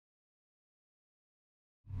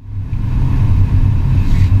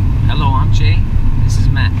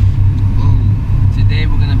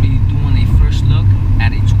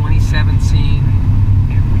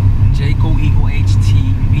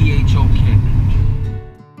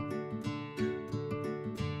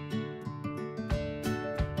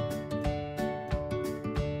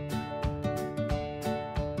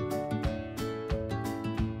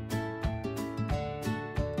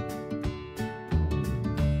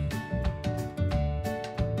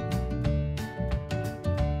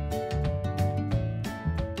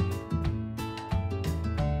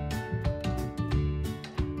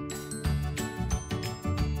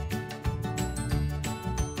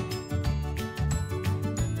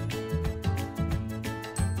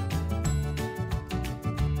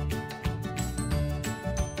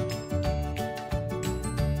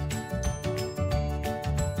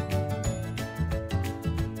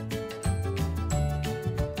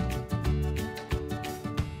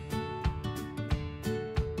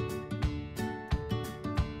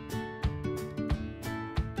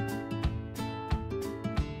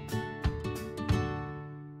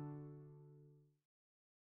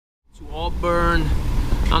To Auburn,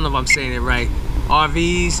 I don't know if I'm saying it right,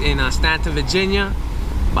 RVs in Stanton, Virginia.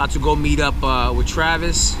 About to go meet up with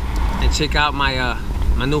Travis and check out my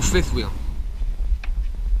my new fifth wheel.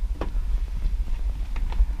 Hey,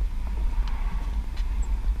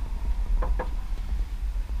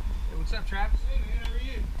 what's up, Travis? Hey man, how are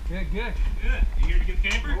you? Good, good. Good. You here to get the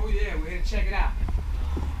camper? Oh yeah, we're here to check it out.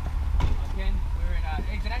 Again, we're at,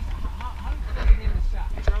 hey, did how do you get in the shop?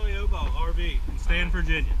 Charlie Obal, RV in Stanton,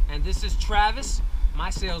 Virginia. And this is Travis, my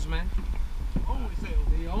salesman. Only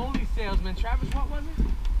salesman. The only salesman. Travis, what was it?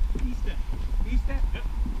 Easton. Easton? Yep.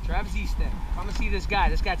 Travis Easton. Come and see this guy.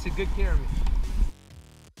 This guy took good care of me.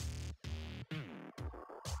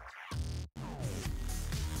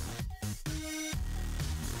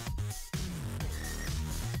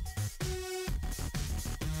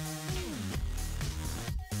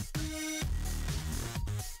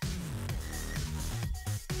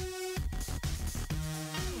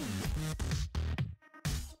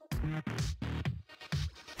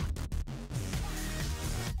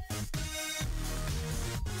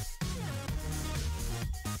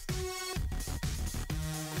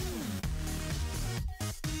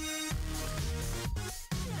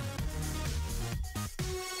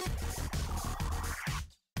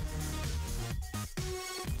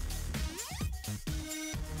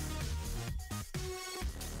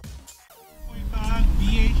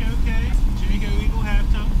 BHOK, Jayco Eagle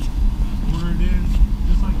HT. Ordered in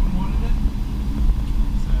just like we wanted it.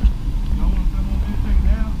 So, y'all want to come on in and check it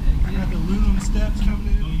out? I got the aluminum steps coming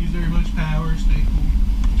in. Don't use very much power, stay cool.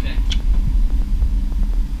 Okay.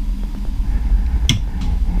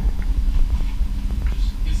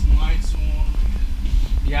 Just get some lights on.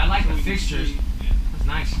 Yeah, I like the So we can fixtures. see. Yeah. That's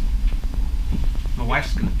nice. My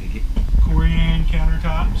wife's gonna dig it. Corian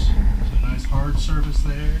countertops. So nice hard surface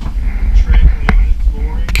there. Trek laminate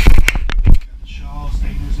flooring. Got the shawl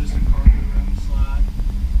stain resistant carpet around the slide.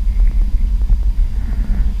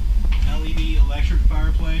 LED electric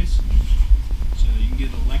fireplace. So you can get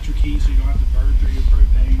electric heat so you don't have to burn through your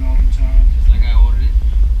propane all the time. Just like I ordered it.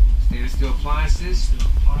 Stainless steel appliances. Steel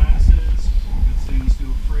appliances. Good stainless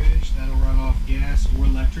steel fridge. That'll run off gas or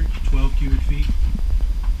electric. 12 cubic feet.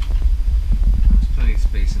 There's plenty of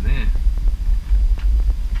space in there.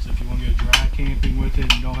 So if you want to go dry camping with it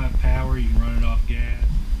and you don't have power, you can run it off gas.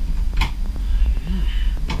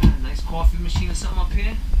 Yeah, nice coffee machine or something up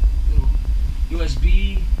here. Little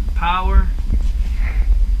USB power.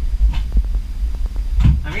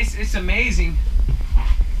 I mean, it's amazing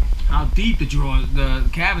how deep the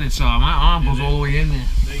cabinets are. My arm goes all the way in there.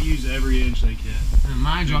 They use every inch they can. And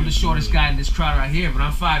mind you, I'm the shortest guy in this crowd right here, but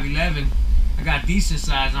I'm 5'11". I got decent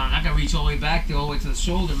size on. I can reach all the way back there, all the way to the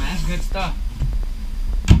shoulder, man. That's good stuff.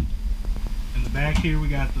 In the back here, we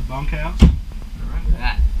got the bunkhouse. Alright, with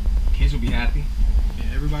that. Kids will be happy.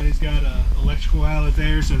 Yeah, everybody's got a electrical outlet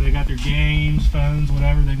there, so they got their games, phones,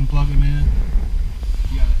 whatever. They can plug them in.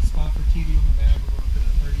 You got a spot for TV on the back. We're going to put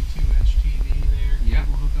a 32-inch TV there. Yeah.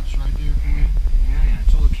 Cable hookups right there for you. Yeah,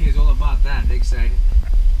 I told the kids all about that. They're excited.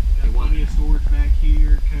 Got plenty of storage back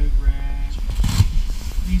here, coat rack.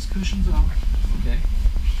 These cushions off. Okay.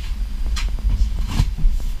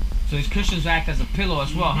 So these cushions act as a pillow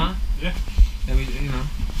as well, huh? Yeah. That we, you know,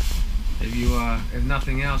 if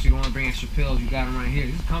nothing else, you don't want to bring extra pillows, you got them right here.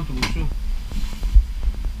 This is comfortable too.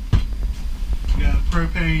 We got a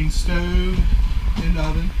propane stove and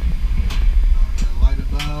oven. Got a light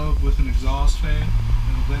above with an exhaust fan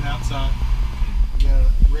and a vent outside. We got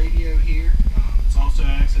a radio here. It also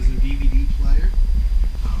acts as a DVD player.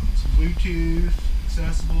 It's Bluetooth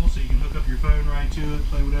accessible, so you can hook up your phone right to it,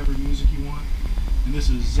 play whatever music you want. And this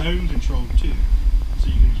is zone controlled too. So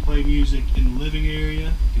you can play music in the living area,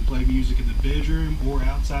 you can play music in the bedroom or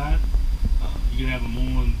outside. You can have them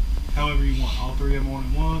on however you want. All three of them on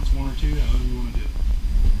at once, one or two, however you want to do it.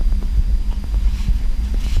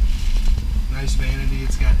 Nice vanity.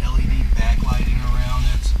 It's got LED backlighting around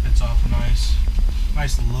it. It's awful nice.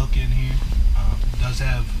 Nice look in here. It does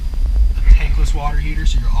have a tankless water heater,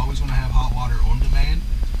 so you're always going to have hot water on demand.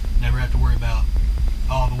 Never have to worry about,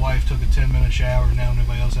 oh, the wife took a 10-minute shower and now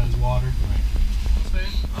nobody else has water.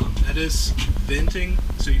 That is venting,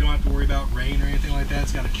 so you don't have to worry about rain or anything like that.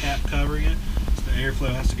 It's got a cap covering it, so the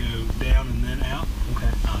airflow has to go down and then out. Okay.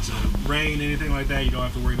 So rain, anything like that, you don't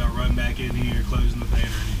have to worry about running back in here, closing the fan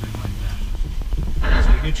or anything like that.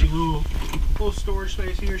 So it gets you a little storage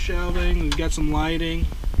space here, shelving. We've got some lighting.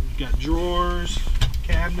 We've got drawers,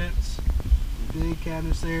 cabinets, big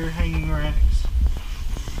cabinets there, hanging racks.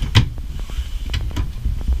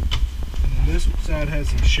 This side has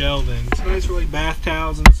some shelving. It's nice for like bath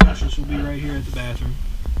towels and such, which will be right here at the bathroom.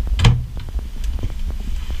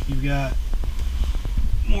 You've got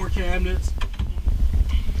More cabinets.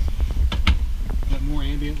 Got more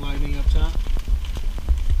ambient lighting up top.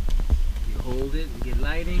 You hold it and get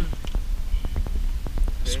lighting.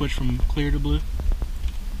 Okay. Switch from clear to blue.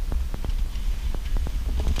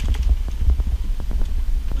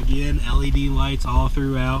 Again, LED lights all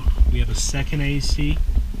throughout. We have a second AC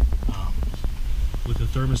with a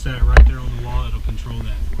thermostat right there on the wall that'll control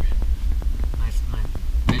that for you. Nice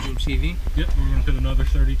bedroom TV. Yep, we're going to put another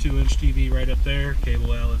 32-inch TV right up there.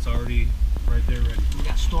 Cable outlet's already right there ready. We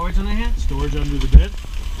got storage on the hand? Storage under the bed.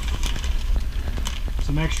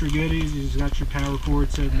 Some extra goodies. You just got your power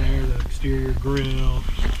cord sitting there, the exterior grill,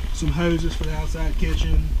 some hoses for the outside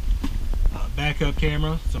kitchen, backup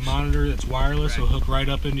camera. It's a monitor that's wireless, so it'll hook right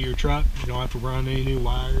up into your truck. You don't have to run any new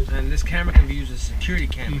wires. And this camera can be used as a security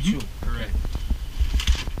camera too. Correct.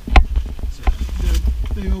 So,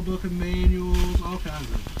 big old book of manuals, all kinds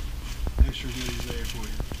of extra goodies there for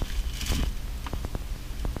you.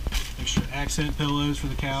 Extra accent pillows for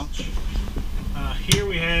the couch. Here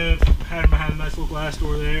we have, hiding behind a nice little glass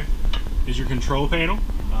door there, is your control panel.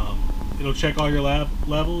 It'll check all your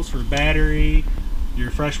levels for battery,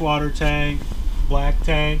 your freshwater tank, black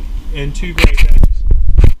tank, and 2 gray tanks.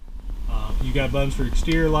 You got buttons for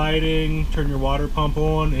exterior lighting, turn your water pump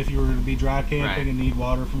on if you were going to be dry camping and need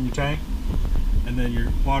water from your tank. And then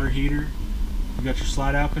your water heater. You got your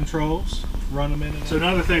slide out controls, run them in and out. So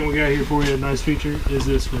another thing we got here for you, a nice feature, is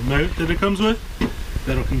this remote that it comes with.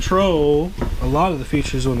 That'll control a lot of the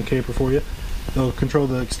features on the camper for you. They'll control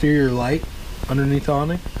the exterior light underneath the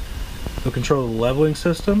awning. They'll control the leveling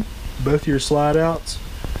system, both your slide outs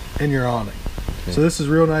and your awning. Okay. So this is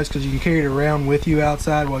real nice because you can carry it around with you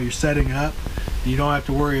outside while you're setting up. You don't have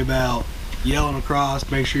to worry about yelling across,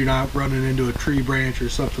 make sure you're not running into a tree branch or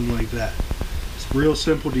something like that. It's real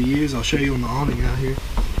simple to use. I'll show you on the awning out here.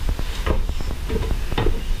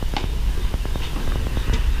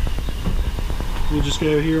 We'll just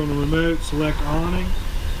go here on the remote, select awning.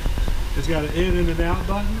 It's got an in and an out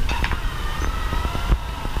button.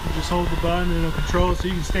 You just hold the button and it'll control it, so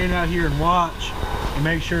you can stand out here and watch and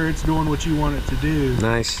make sure it's doing what you want it to do.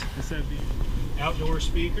 Nice. Instead of the outdoor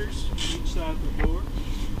speakers on each side of the door.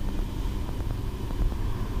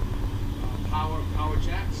 Power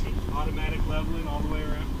jacks. Automatic leveling all the way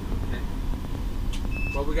around. Okay.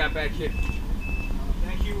 What we got back here?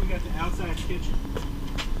 Back here we got the outside kitchen.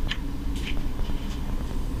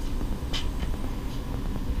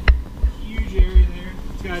 Area there.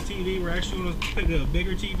 It's got a TV. We're actually going to put a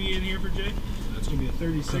bigger TV in here for Jay. That's going to be a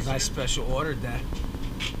 36. Because I special ordered that.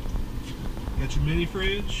 Got your mini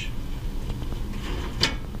fridge,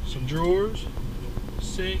 some drawers,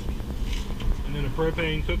 sink, and then a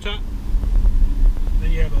propane cooktop.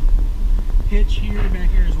 Then you have a hitch here back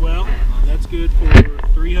here as well. That's good for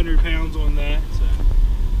 300 pounds on that. So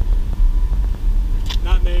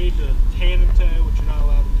not made to tandem tow, which you're not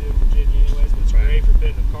allowed to do in Virginia anyways, but it's great for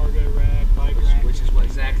fitting a cargo rack, bike rack. Which is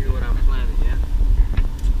exactly what I'm planning, yeah.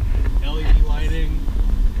 LED lighting,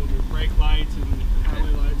 with your brake lights and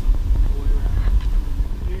highway lights all the way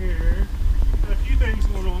around. Here, got a few things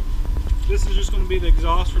going on. This is just going to be the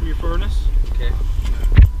exhaust from your furnace. Okay.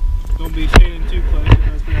 Don't be standing too close, it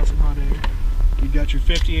does put out some hot air. You've got your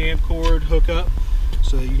 50 amp cord hookup,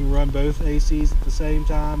 so you can run both ACs at the same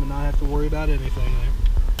time and not have to worry about anything there.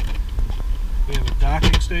 We have a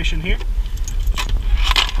docking station here,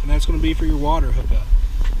 and that's going to be for your water hookup.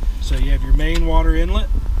 So you have your main water inlet,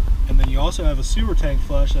 and then you also have a sewer tank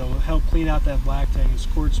flush that will help clean out that black tank. It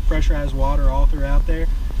squirts pressurized water all throughout there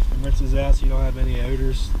and rinses out so you don't have any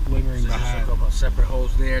odors lingering behind. So there's separate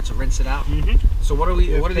holes there to rinse it out. So what are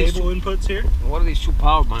these cable inputs here? What are these 2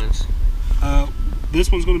 power buttons? This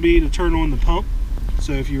one's going to be to turn on the pump.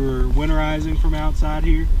 So if you were winterizing from outside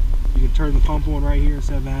here, you can turn the pump on right here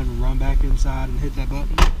instead of having to run back inside and hit that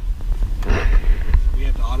button. We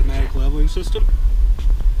have the automatic leveling system.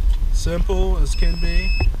 Simple as can be.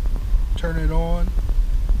 Turn it on.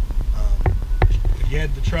 If you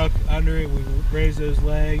had the truck under it, we raise those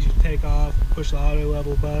legs, you take off, push the auto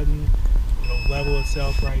level button, it'll level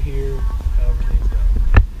itself right here, how everything's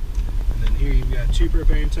going. And then here you've got 2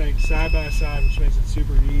 propane tanks side by side, which makes it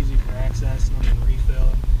super easy for accessing them and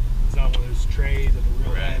refilling. It's not one of those trays that are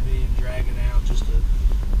real heavy and dragging out just to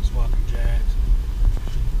swap your jacks.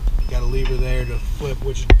 Got a lever there to flip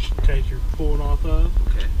which tank you're pulling off of.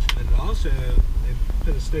 Okay. And also, they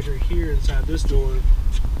put a sticker here inside this door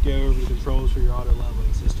to go over the controls for your auto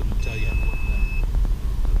leveling system and tell you how to work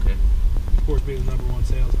that. Okay. Of course, being the #1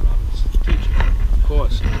 salesman, I'll just teach you. Of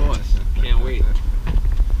course. Can't wait.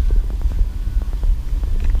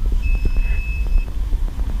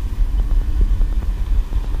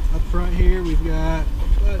 Up front here, we've got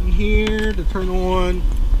a button here to turn on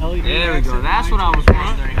LED There we go. accent That's what I lights was in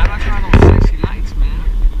front. wondering. How do I turn on those sexy lights, man?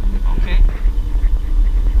 Okay.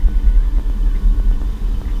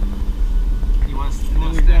 You want to And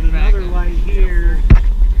then we've got another light here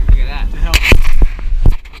Look at that. to help.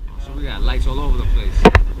 So we got lights all over the place.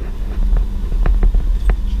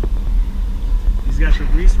 He's got the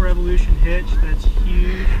Reese Revolution hitch. That's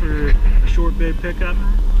huge for a short bed pickup.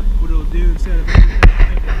 What it'll do, instead of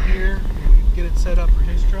everything here, when we get it set up for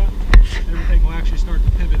his truck, everything will actually start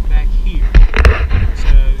to pivot back here. So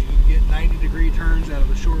you can get 90-degree turns out of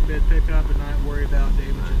a short bed pickup and not worry about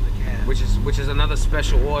damaging the cab. Which is another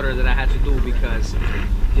special order that I had to do, because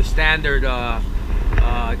your standard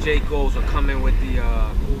Jaycos are coming with the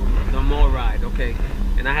more ride, okay?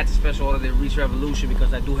 And I had to special order the Reese Revolution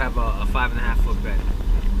because I do have a 5.5 foot bed.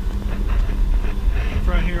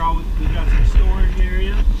 Front here, we've got some storage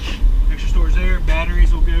area. Extra storage there.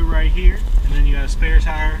 Batteries will go right here, and then you got a spare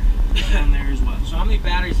tire down there as well. So how many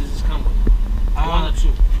batteries does this come with? One or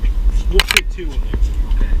two? We'll fit 2 in there.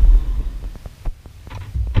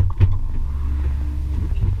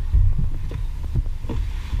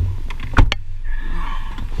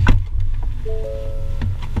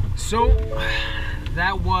 So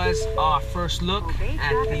that was our first look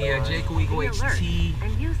at the Jayco Eagle HT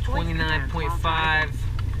 29.5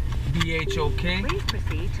 BHOK. Please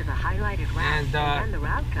proceed to the highlighted route, And then the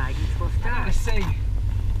route guidance will I start. gotta say,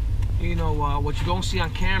 you know, what you don't see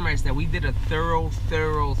on camera is that we did a thorough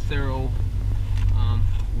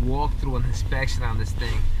walkthrough and inspection on this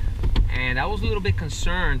thing, and I was a little bit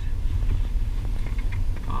concerned.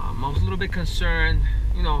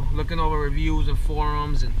 You know, looking over reviews and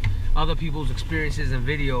forums and other people's experiences and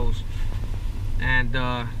videos, and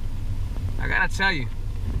I gotta tell you,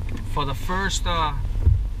 for the first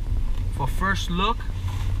look,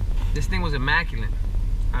 this thing was immaculate.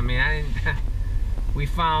 I mean, we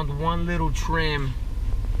found one little trim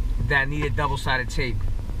that needed double-sided tape,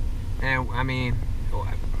 and I mean,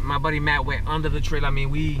 my buddy Matt went under the trailer. I mean,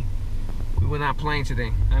 we were not playing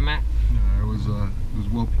today, huh, Matt? Yeah, it was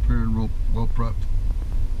well prepared and well prepped.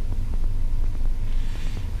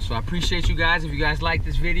 So I appreciate you guys. If you guys like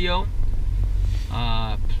this video,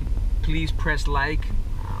 please press like.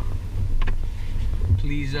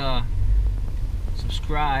 Please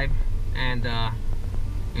subscribe, and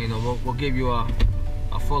you know, we'll give you a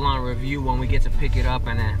full-on review when we get to pick it up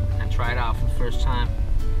and try it out for the first time.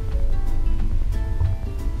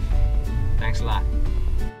 Thanks a lot.